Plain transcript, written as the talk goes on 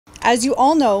As you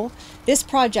all know, this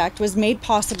project was made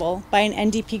possible by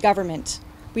an NDP government.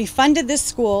 We funded this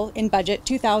school in budget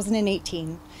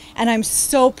 2018, and I'm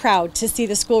so proud to see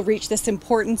the school reach this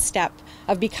important step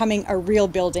of becoming a real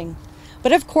building.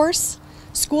 But of course,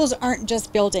 schools aren't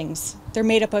just buildings. They're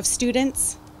made up of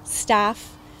students,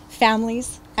 staff,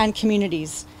 families, and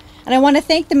communities. And I want to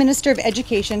thank the Minister of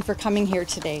Education for coming here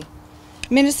today.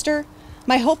 Minister,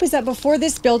 my hope is that before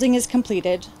this building is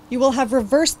completed, you will have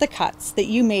reversed the cuts that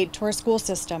you made to our school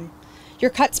system. Your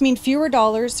cuts mean fewer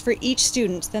dollars for each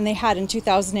student than they had in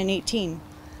 2018.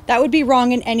 That would be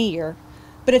wrong in any year,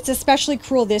 but it's especially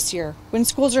cruel this year when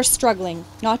schools are struggling,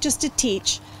 not just to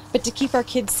teach, but to keep our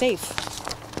kids safe.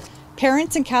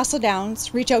 Parents in Castle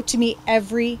Downs reach out to me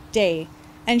every day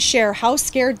and share how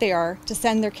scared they are to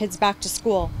send their kids back to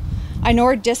school. I know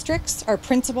our districts, our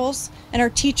principals, and our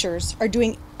teachers are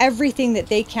doing everything that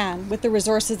they can with the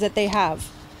resources that they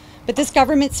have. But this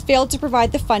government's failed to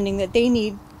provide the funding that they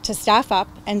need to staff up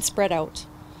and spread out.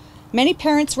 Many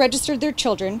parents registered their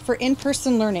children for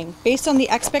in-person learning based on the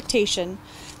expectation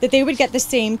that they would get the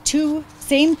same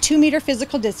 2-meter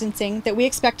physical distancing that we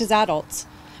expect as adults.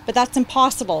 But that's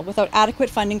impossible without adequate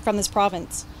funding from this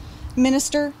province.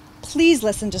 Minister, please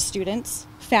listen to students,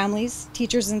 families,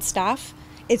 teachers, and staff.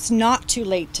 It's not too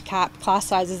late to cap class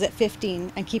sizes at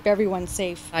 15 and keep everyone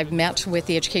safe. I've met with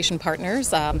the education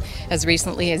partners as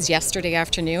recently as yesterday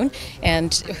afternoon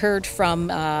and heard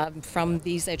from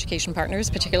these education partners,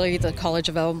 particularly the College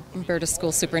of Alberta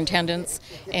School Superintendents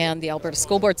and the Alberta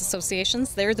School Boards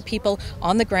Associations. They're the people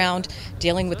on the ground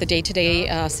dealing with the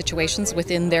day-to-day situations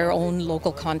within their own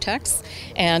local contexts.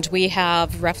 And we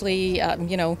have roughly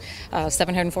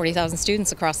 740,000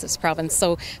 students across this province.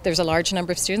 So there's a large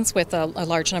number of students with a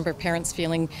large number of parents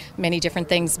feeling many different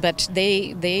things, but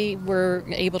they were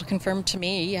able to confirm to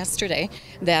me yesterday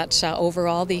that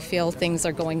overall they feel things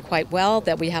are going quite well,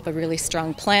 that we have a really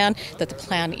strong plan, that the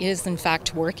plan is in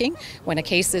fact working. When a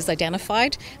case is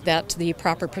identified, that the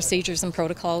proper procedures and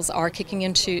protocols are kicking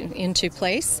into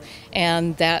place,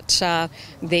 and that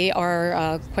they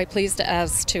are quite pleased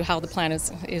as to how the plan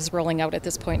is rolling out at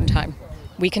this point in time.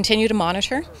 We continue to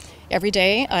monitor. Every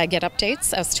day I get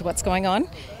updates as to what's going on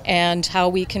and how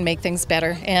we can make things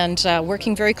better. And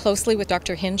working very closely with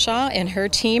Dr. Hinshaw and her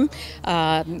team,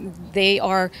 they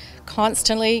are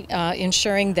constantly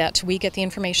ensuring that we get the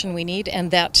information we need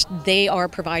and that they are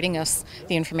providing us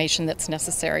the information that's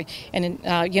necessary. And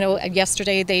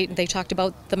yesterday they talked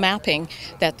about the mapping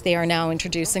that they are now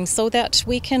introducing so that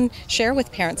we can share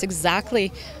with parents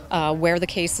exactly where the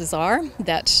cases are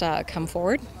that come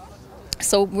forward.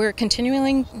 So we're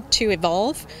continuing to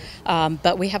evolve,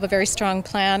 but we have a very strong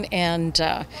plan, and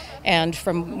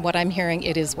from what I'm hearing,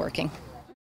 it is working.